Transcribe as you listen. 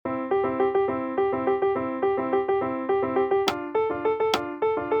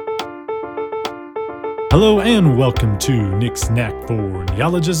Hello and welcome to Nick's Knack for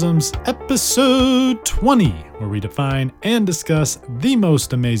Neologisms, episode 20, where we define and discuss the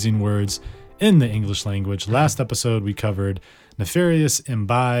most amazing words in the English language. Last episode we covered nefarious,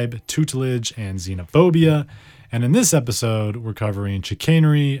 imbibe, tutelage, and xenophobia. And in this episode, we're covering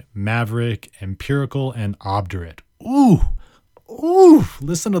chicanery, maverick, empirical, and obdurate. Ooh,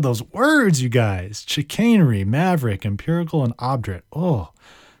 listen to those words, you guys. Chicanery, maverick, empirical, and obdurate. Oh,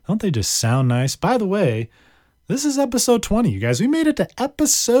 don't they just sound nice? By the way, this is episode 20, you guys. We made it to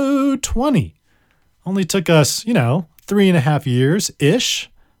episode 20. Only took us, 3.5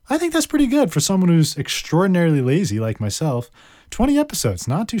 years-ish. I think that's pretty good for someone who's extraordinarily lazy like myself. 20 episodes,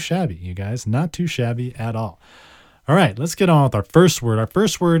 not too shabby, you guys. Not too shabby at all. All right, let's get on with our first word. Our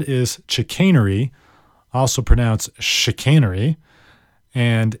first word is chicanery, also pronounced chicanery,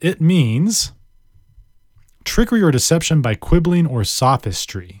 and it means trickery or deception by quibbling or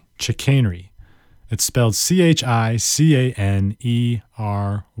sophistry. Chicanery. It's spelled chicanery. Chicanery.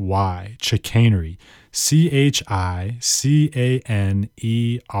 chicanery.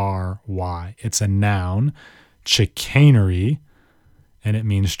 It's a noun, chicanery, and it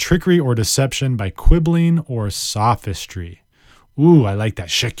means trickery or deception by quibbling or sophistry. Ooh, I like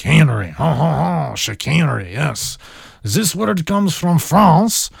that. Chicanery. Chicanery, yes. Is this where it comes from?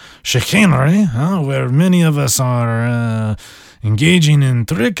 France? Chicanery, where many of us are engaging in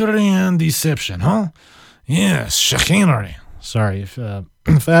trickery and deception, huh? Yes, chicanery. Sorry, if I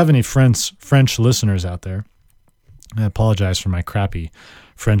have any French listeners out there, I apologize for my crappy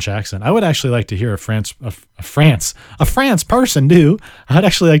French accent. I would actually like to hear a France person do. I'd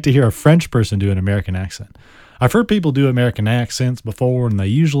actually like to hear a French person do an American accent. I've heard people do American accents before, and they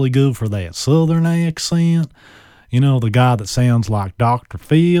usually go for that Southern accent. The guy that sounds like Dr.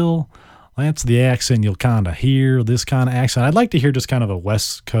 Phil. That's the accent you'll kind of hear, this kind of accent. I'd like to hear just kind of a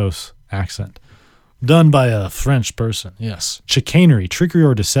West Coast accent done by a French person. Yes. Chicanery, trickery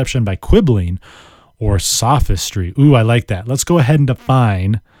or deception by quibbling or sophistry. Ooh, I like that. Let's go ahead and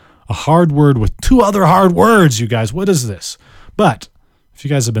define a hard word with two other hard words, you guys. What is this? But if you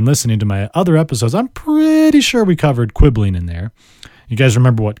guys have been listening to my other episodes, I'm pretty sure we covered quibbling in there. You guys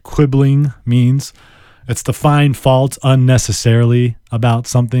remember what quibbling means? It's to find fault unnecessarily about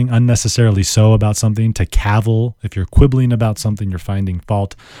something, unnecessarily so about something, to cavil. If you're quibbling about something, you're finding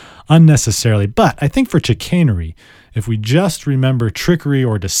fault unnecessarily. But I think for chicanery, if we just remember trickery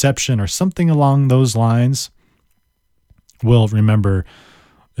or deception or something along those lines, we'll remember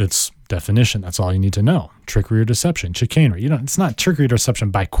its definition. That's all you need to know. Trickery or deception, chicanery. It's not trickery or deception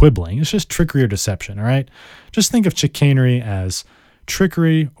by quibbling. It's just trickery or deception, all right? Just think of chicanery as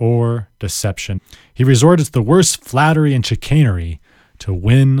trickery or deception. He resorted to the worst flattery and chicanery to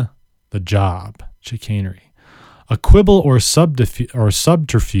win the job. Chicanery. A quibble or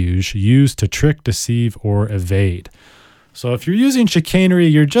subterfuge used to trick, deceive, or evade. So if you're using chicanery,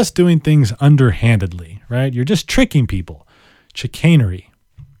 you're just doing things underhandedly, right? You're just tricking people. Chicanery.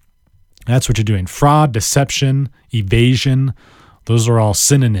 That's what you're doing. Fraud, deception, evasion. Those are all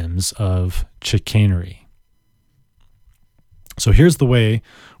synonyms of chicanery. So here's the way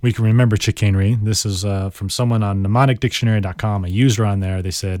we can remember chicanery. This is from someone on mnemonicdictionary.com, a user on there.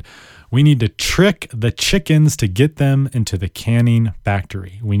 They said, we need to trick the chickens to get them into the canning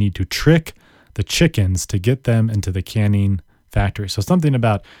factory. We need to trick the chickens to get them into the canning factory. So something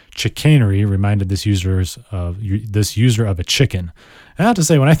about chicanery reminded this user of a chicken. And I have to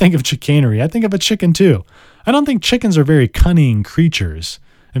say, when I think of chicanery, I think of a chicken too. I don't think chickens are very cunning creatures.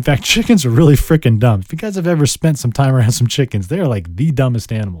 In fact, chickens are really freaking dumb. If you guys have ever spent some time around some chickens, they are like the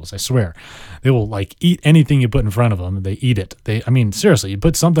dumbest animals, I swear. They will eat anything you put in front of them. They eat it. Seriously, you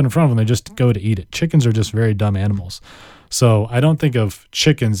put something in front of them, they just go to eat it. Chickens are just very dumb animals. So I don't think of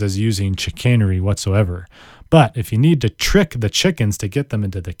chickens as using chicanery whatsoever. But if you need to trick the chickens to get them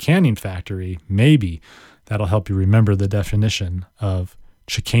into the canning factory, maybe that'll help you remember the definition of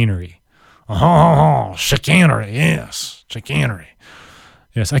chicanery. Chicanery, yes, chicanery.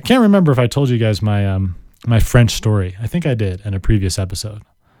 Yes, I can't remember if I told you guys my French story. I think I did in a previous episode.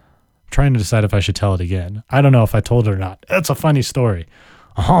 I'm trying to decide if I should tell it again. I don't know if I told it or not. It's a funny story.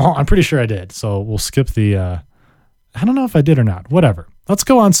 I'm pretty sure I did. So we'll skip the. I don't know if I did or not. Whatever. Let's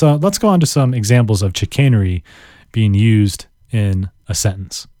go on to some examples of chicanery being used in a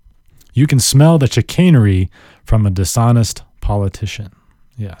sentence. You can smell the chicanery from a dishonest politician.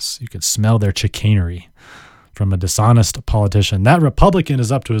 Yes, you can smell their chicanery from a dishonest politician. That Republican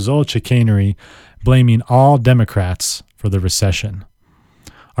is up to his old chicanery, blaming all Democrats for the recession.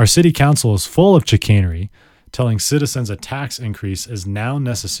 Our city council is full of chicanery, telling citizens a tax increase is now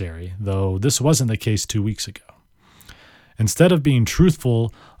necessary, though this wasn't the case 2 weeks ago. Instead of being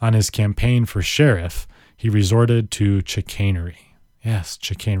truthful on his campaign for sheriff, he resorted to chicanery. Yes,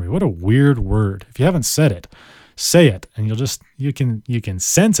 chicanery. What a weird word. If you haven't said it, say it, and you can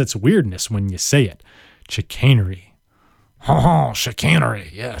sense its weirdness when you say it. Chicanery. Oh,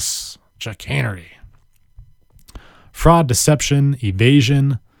 chicanery. Yes, chicanery. Fraud, deception,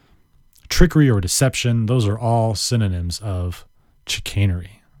 evasion, trickery or deception, those are all synonyms of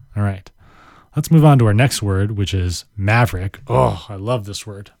chicanery. All right. Let's move on to our next word, which is maverick. Oh, I love this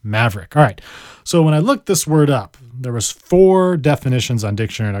word, maverick. All right. So when I looked this word up, there was 4 definitions on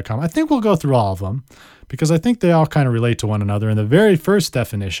dictionary.com. I think we'll go through all of them because I think they all kind of relate to one another. And the very first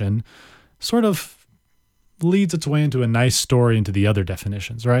definition sort of leads its way into a nice story into the other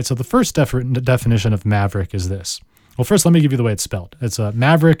definitions, right? So the first definition of maverick is this. Well, first, let me give you the way it's spelled. It's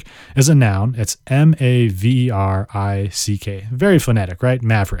maverick is a noun. It's M-A-V-E-R-I-C-K. Very phonetic, right?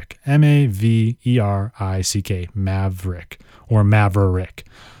 Maverick. M-A-V-E-R-I-C-K. Maverick or maverick.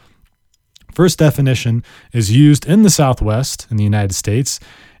 First definition is used in the Southwest in the United States,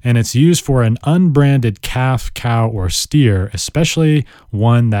 and it's used for an unbranded calf, cow, or steer, especially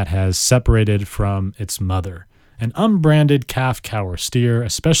one that has separated from its mother. An unbranded calf, cow, or steer,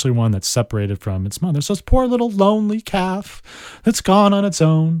 especially one that's separated from its mother. So this poor little lonely calf that's gone on its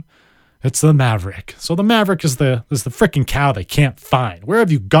own. It's the maverick. So the maverick is the freaking cow they can't find. Where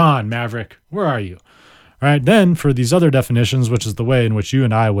have you gone, maverick? Where are you? All right, then for these other definitions, which is the way in which you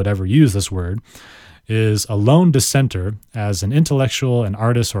and I would ever use this word, is a lone dissenter as an intellectual, an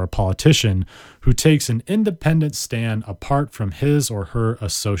artist, or a politician who takes an independent stand apart from his or her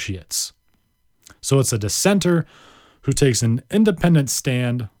associates. So it's a dissenter who takes an independent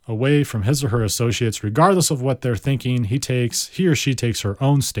stand away from his or her associates, regardless of what they're thinking. He or she takes her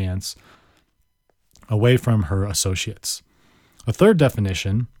own stance away from her associates. A third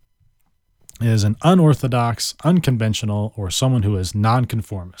definition is an unorthodox, unconventional, or someone who is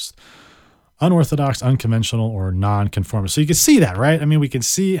nonconformist. Unorthodox, unconventional, or nonconformist. So you can see that, right? I mean, we can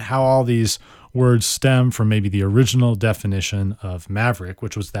see how all these words stem from maybe the original definition of maverick,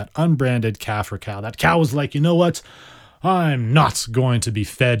 which was that unbranded calf or cow. That cow was like, you know what? I'm not going to be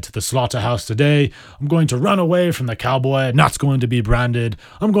fed to the slaughterhouse today. I'm going to run away from the cowboy, not going to be branded.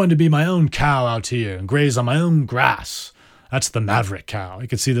 I'm going to be my own cow out here and graze on my own grass. That's the maverick cow. You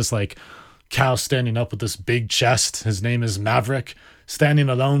can see this like cow standing up with this big chest. His name is Maverick, standing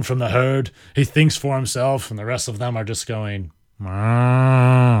alone from the herd. He thinks for himself, and the rest of them are just going,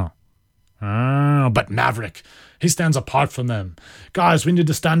 but Maverick, he stands apart from them. Guys, we need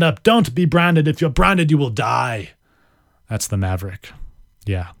to stand up. Don't be branded. If you're branded, you will die. That's the Maverick.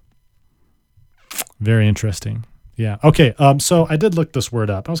 Yeah. Very interesting. Yeah. Okay. So I did look this word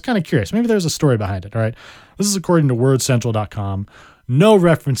up. I was kind of curious. Maybe there's a story behind it. All right. This is according to wordcentral.com. No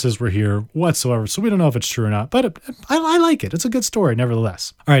references were here whatsoever, so we don't know if it's true or not, but I like it. It's a good story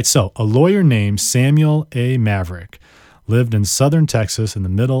nevertheless. All right. So a lawyer named Samuel A. Maverick lived in southern Texas in the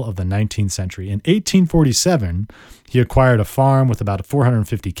middle of the 19th century. In 1847, he acquired a farm with about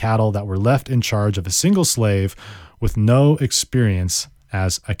 450 cattle that were left in charge of a single slave with no experience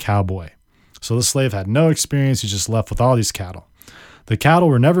as a cowboy. So the slave had no experience. He's just left with all these cattle. The cattle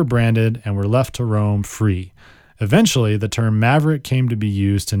were never branded and were left to roam free. Eventually, the term maverick came to be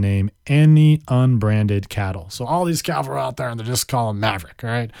used to name any unbranded cattle. So all these cows were out there and they just call them maverick, all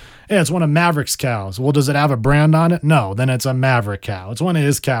right? Hey, it's one of Maverick's cows. Well, does it have a brand on it? No, then it's a maverick cow. It's one of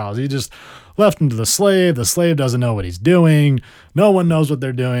his cows. He just left them to the slave. The slave doesn't know what he's doing. No one knows what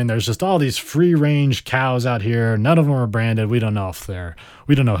they're doing. There's just all these free-range cows out here. None of them are branded. We don't know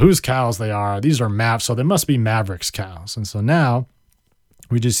whose cows they are. These are so they must be Maverick's cows. And so now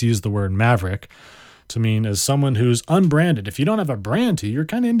we just use the word maverick to mean as someone who's unbranded. If you don't have a brand to you, you're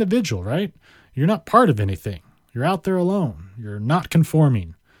kind of individual, right? You're not part of anything. You're out there alone. You're not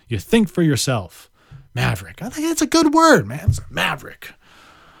conforming. You think for yourself. Maverick. I think it's a good word, man. It's a maverick.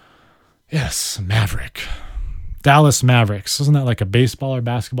 Yes, maverick. Dallas Mavericks. Isn't that like a baseball or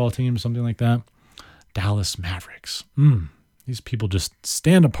basketball team, something like that? Dallas Mavericks. These people just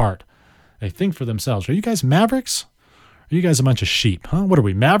stand apart. They think for themselves. Are you guys Mavericks? Are you guys a bunch of sheep? Huh? What are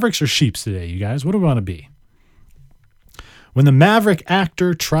we, Mavericks or sheeps today, you guys? What do we want to be? When the Maverick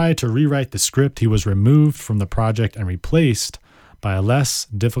actor tried to rewrite the script, he was removed from the project and replaced by a less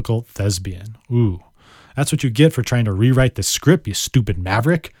difficult thespian. Ooh, that's what you get for trying to rewrite the script, you stupid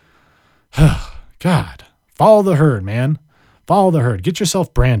Maverick. God, follow the herd, man. Follow the herd. Get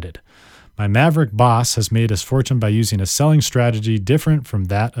yourself branded. My Maverick boss has made his fortune by using a selling strategy different from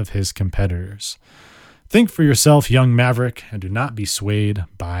that of his competitors. Think for yourself, young Maverick, and do not be swayed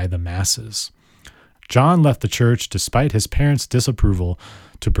by the masses. John left the church despite his parents' disapproval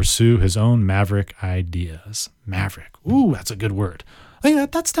to pursue his own maverick ideas. Maverick. Ooh, that's a good word. I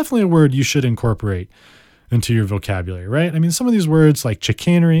think that's definitely a word you should incorporate into your vocabulary, right? I mean, some of these words like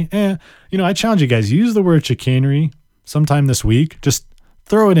chicanery, I challenge you guys, use the word chicanery sometime this week. Just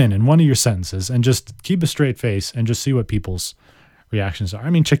throw it in one of your sentences and just keep a straight face and just see what people's reactions are. I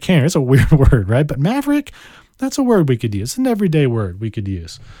mean, chicanery is a weird word, right? But maverick, that's a word we could use. It's an everyday word we could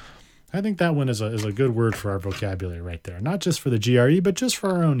use. I think that one is a good word for our vocabulary right there. Not just for the GRE, but just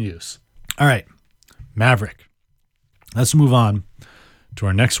for our own use. All right, maverick. Let's move on to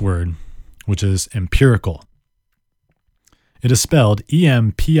our next word, which is empirical. It is spelled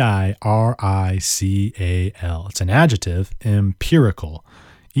E-M-P-I-R-I-C-A-L. It's an adjective, empirical.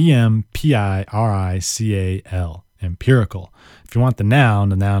 E-M-P-I-R-I-C-A-L, empirical. If you want the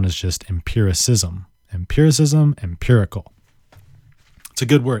noun is just empiricism. Empiricism, empirical. It's a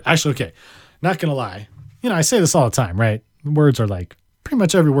good word. Actually, okay, not going to lie. I say this all the time, right? Words are like pretty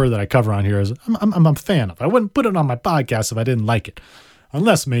much every word that I cover on here is I'm a fan of. I wouldn't put it on my podcast if I didn't like it.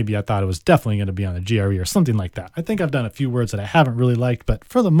 Unless maybe I thought it was definitely going to be on the GRE or something like that. I think I've done a few words that I haven't really liked, but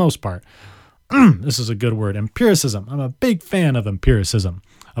for the most part, this is a good word. Empiricism. I'm a big fan of empiricism,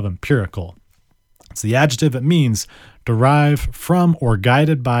 of empirical. It's the adjective. It means derive from or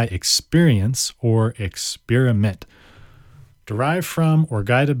guided by experience or experiment. Derive from or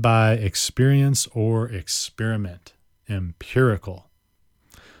guided by experience or experiment. Empirical.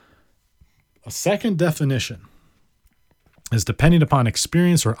 A second definition is depending upon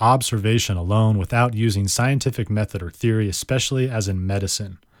experience or observation alone without using scientific method or theory, especially as in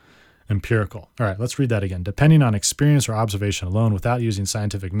medicine. Empirical. All right, let's read that again. Depending on experience or observation alone without using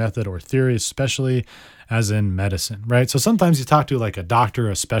scientific method or theory, especially as in medicine, right? So sometimes you talk to like a doctor,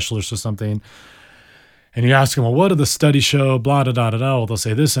 a specialist or something, and you ask them, well, what did the study show? Blah, da, da, da, da. Well, they'll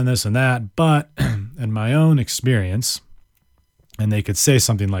say this and this and that. But in my own experience, and they could say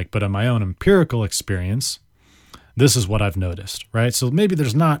something like, but in my own empirical experience, this is what I've noticed, right? So maybe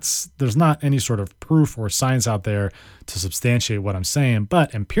there's not any sort of proof or science out there to substantiate what I'm saying,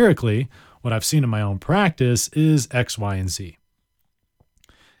 but empirically, what I've seen in my own practice is X, Y, and Z.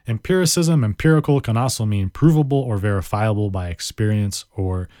 Empiricism, empirical, can also mean provable or verifiable by experience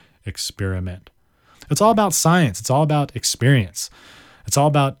or experiment. It's all about science. It's all about experience. It's all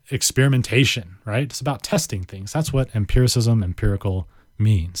about experimentation, right? It's about testing things. That's what empiricism, empirical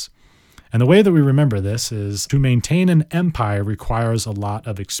means. And the way that we remember this is to maintain an empire requires a lot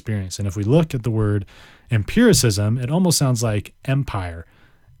of experience. And if we look at the word empiricism, it almost sounds like empire,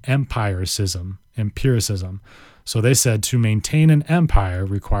 empiricism. So they said to maintain an empire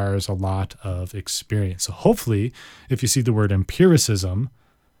requires a lot of experience. So hopefully, if you see the word empiricism,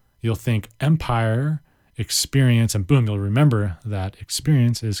 you'll think empire, experience, and boom, you'll remember that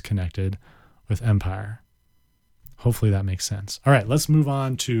experience is connected with empire. Hopefully that makes sense. All right, let's move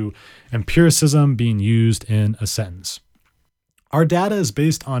on to empiricism being used in a sentence. Our data is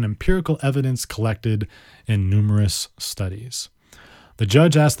based on empirical evidence collected in numerous studies. The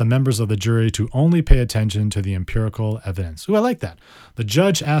judge asked the members of the jury to only pay attention to the empirical evidence. Ooh, I like that. The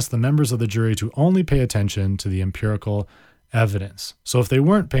judge asked the members of the jury to only pay attention to the empirical evidence. So if they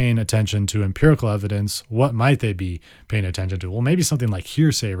weren't paying attention to empirical evidence, what might they be paying attention to? Well, maybe something like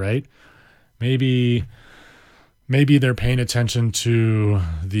hearsay, right? Maybe they're paying attention to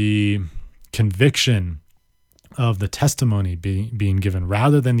the conviction of the testimony being given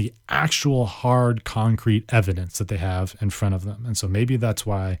rather than the actual hard, concrete evidence that they have in front of them. And so maybe that's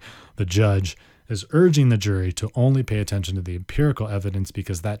why the judge is urging the jury to only pay attention to the empirical evidence,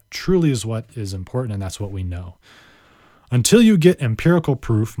 because that truly is what is important and that's what we know. Until you get empirical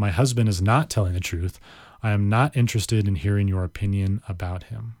proof my husband is not telling the truth, I am not interested in hearing your opinion about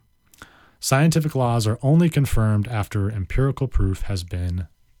him. Scientific laws are only confirmed after empirical proof has been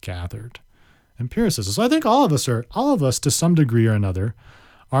gathered. Empiricism. So I think all of us to some degree or another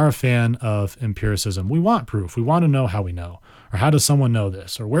are a fan of empiricism. We want proof. We want to know how we know, or how does someone know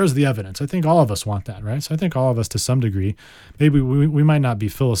this, or where's the evidence? I think all of us want that, right? So I think all of us to some degree, maybe we might not be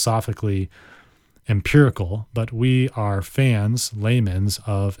philosophically empirical, but we are fans, laymen's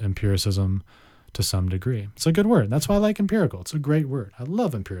of empiricism to some degree. It's a good word. That's why I like empirical. It's a great word. I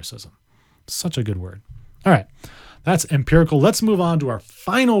love empiricism. Such a good word. All right, that's empirical. Let's move on to our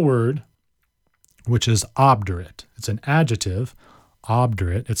final word, which is obdurate. It's an adjective,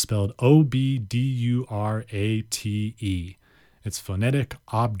 obdurate. It's spelled O-B-D-U-R-A-T-E. It's phonetic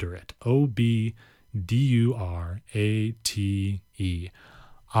obdurate, O-B-D-U-R-A-T-E,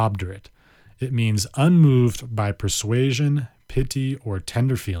 obdurate. It means unmoved by persuasion, pity, or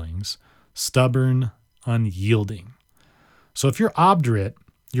tender feelings, stubborn, unyielding. So if you're obdurate,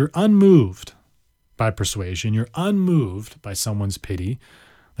 you're unmoved by persuasion. You're unmoved by someone's pity.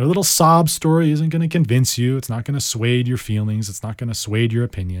 Their little sob story isn't going to convince you. It's not going to sway your feelings. It's not going to sway your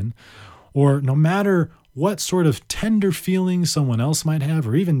opinion. or no matter what sort of tender feelings someone else might have,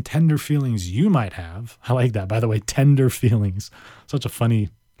 or even tender feelings you might have. I like that, by the way, tender feelings. Such a funny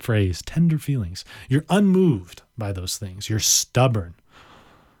phrase, tender feelings. You're unmoved by those things. You're stubborn.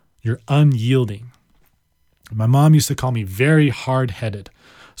 You're unyielding. My mom used to call me very hard-headed.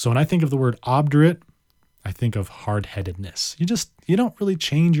 So when I think of the word obdurate, I think of hard-headedness. You don't really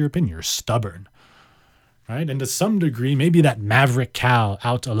change your opinion. You're stubborn, right? And to some degree, maybe that maverick cow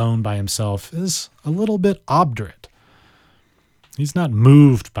out alone by himself is a little bit obdurate. He's not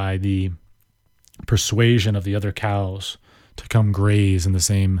moved by the persuasion of the other cows to come graze in the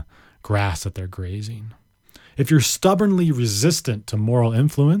same grass that they're grazing. If you're stubbornly resistant to moral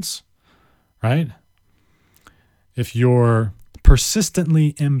influence, right? If you're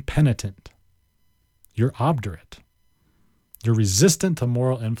persistently impenitent, you're obdurate. You're resistant to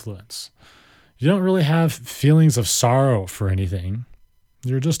moral influence. You don't really have feelings of sorrow for anything.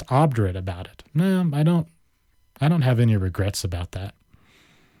 You're just obdurate about it. No, I don't have any regrets about that.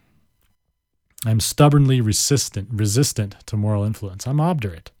 I'm stubbornly resistant to moral influence. I'm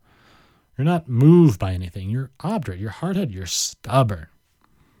obdurate. You're not moved by anything. You're obdurate. You're hard-headed. You're stubborn.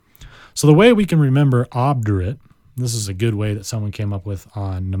 So the way we can remember obdurate, this is a good way that someone came up with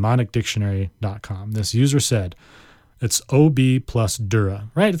on mnemonicdictionary.com. This user said, it's OB plus dura,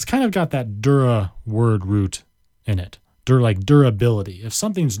 right? It's kind of got that dura word root in it. Like durability. If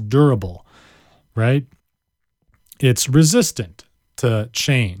something's durable, right? It's resistant to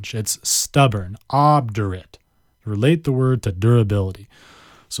change. It's stubborn, obdurate. Relate the word to durability.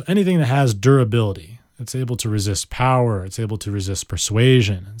 So anything that has durability, it's able to resist power, it's able to resist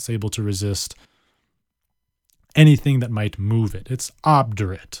persuasion, it's able to resist anything that might move it. It's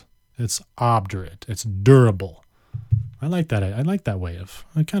obdurate. It's obdurate. It's durable. I like that. I like that way of,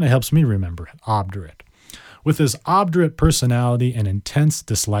 it kind of helps me remember it. Obdurate. With his obdurate personality and intense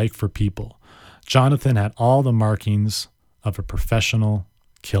dislike for people, Jonathan had all the markings of a professional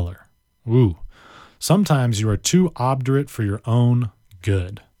killer. Ooh. Sometimes you are too obdurate for your own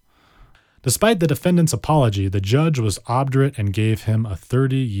good. Despite the defendant's apology, the judge was obdurate and gave him a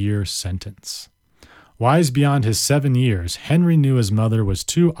 30-year sentence. Wise beyond his 7 years, Henry knew his mother was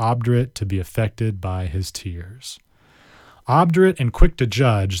too obdurate to be affected by his tears. Obdurate and quick to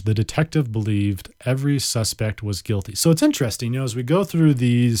judge, the detective believed every suspect was guilty. So it's interesting, as we go through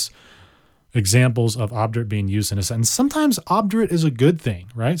these examples of obdurate being used in a sentence, sometimes obdurate is a good thing,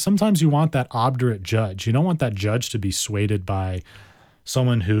 right? Sometimes you want that obdurate judge. You don't want that judge to be swayed by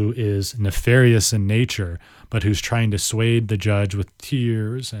someone who is nefarious in nature, but who's trying to sway the judge with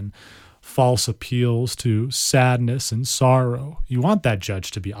tears and false appeals to sadness and sorrow. You want that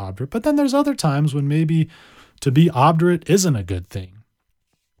judge to be obdurate, but then there's other times when maybe to be obdurate isn't a good thing.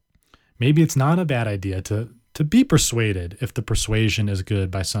 Maybe it's not a bad idea to be persuaded if the persuasion is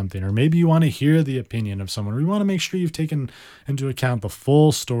good by something, or maybe you want to hear the opinion of someone, or you want to make sure you've taken into account the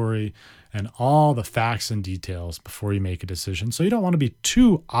full story and all the facts and details before you make a decision. So you don't want to be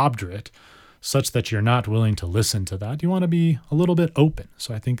too obdurate such that you're not willing to listen to that. You want to be a little bit open.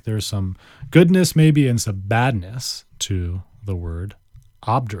 So I think there's some goodness maybe and some badness to the word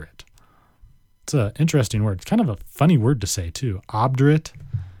obdurate. It's an interesting word. It's kind of a funny word to say too. Obdurate,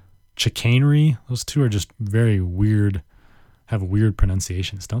 chicanery. Those two are just very weird, have weird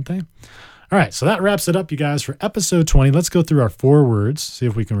pronunciations, don't they? All right, so that wraps it up, you guys, for episode 20. Let's go through our 4 words, see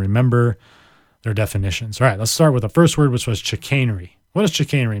if we can remember their definitions. All right, let's start with the first word, which was chicanery. What does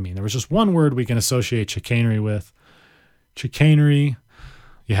chicanery mean? There was just one word we can associate chicanery with. Chicanery,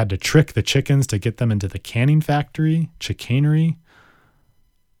 you had to trick the chickens to get them into the canning factory. Chicanery.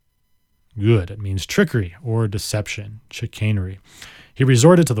 Good, it means trickery or deception. Chicanery. He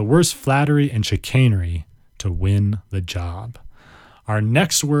resorted to the worst flattery and chicanery to win the job. Our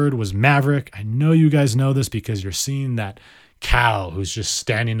next word was maverick. I know you guys know this because you're seeing that cow who's just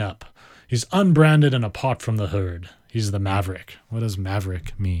standing up. He's unbranded and apart from the herd. He's the maverick. What does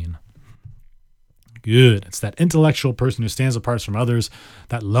maverick mean? Good. It's that intellectual person who stands apart from others,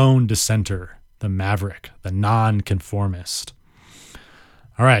 that lone dissenter, the maverick, the nonconformist.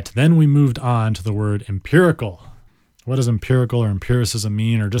 All right, then we moved on to the word empirical. What does empirical or empiricism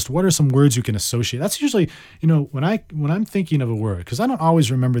mean? Or just what are some words you can associate? That's usually, when I'm thinking of a word, because I don't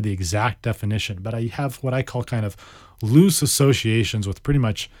always remember the exact definition, but I have what I call kind of loose associations with pretty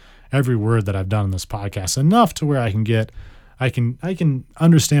much every word that I've done in this podcast, enough to where I can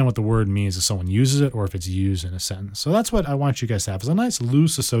understand what the word means if someone uses it or if it's used in a sentence. So that's what I want you guys to have, is a nice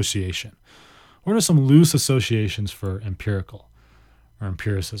loose association. What are some loose associations for empirical or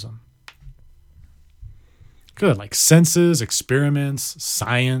empiricism? Good, like senses, experiments,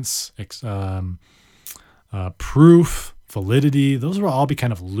 science, proof, validity. Those will all be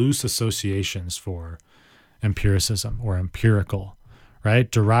kind of loose associations for empiricism or empirical,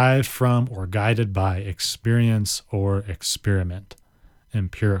 right? Derived from or guided by experience or experiment.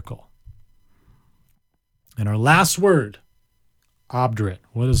 Empirical. And our last word, obdurate.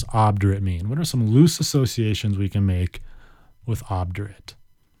 What does obdurate mean? What are some loose associations we can make with obdurate?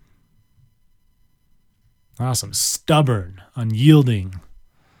 Awesome. Stubborn, unyielding,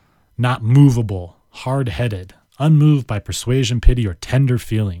 not movable, hard-headed, unmoved by persuasion, pity, or tender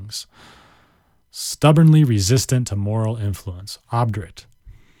feelings. Stubbornly resistant to moral influence. Obdurate.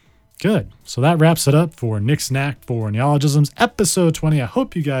 Good. So that wraps it up for Nick's Knack for Neologisms, episode 20. I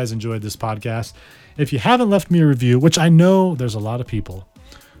hope you guys enjoyed this podcast. If you haven't left me a review, which I know there's a lot of people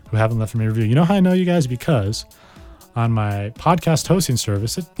who haven't left me a review. You know how I know you guys? Because on my podcast hosting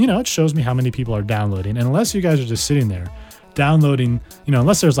service, it shows me how many people are downloading. And unless you guys are just sitting there downloading,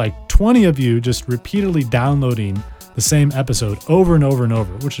 unless there's like 20 of you just repeatedly downloading the same episode over and over and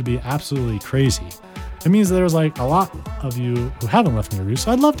over, which would be absolutely crazy. It means there's like a lot of you who haven't left me a review.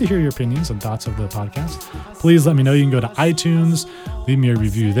 So I'd love to hear your opinions and thoughts of the podcast. Please let me know. You can go to iTunes, leave me a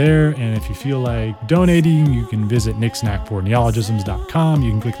review there. And if you feel like donating, you can visit nicksnackforneologisms.com. You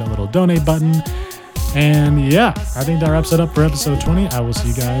can click that little donate button. And yeah, I think that wraps it up for episode 20. I will see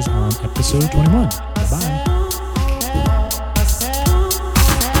you guys on episode 21.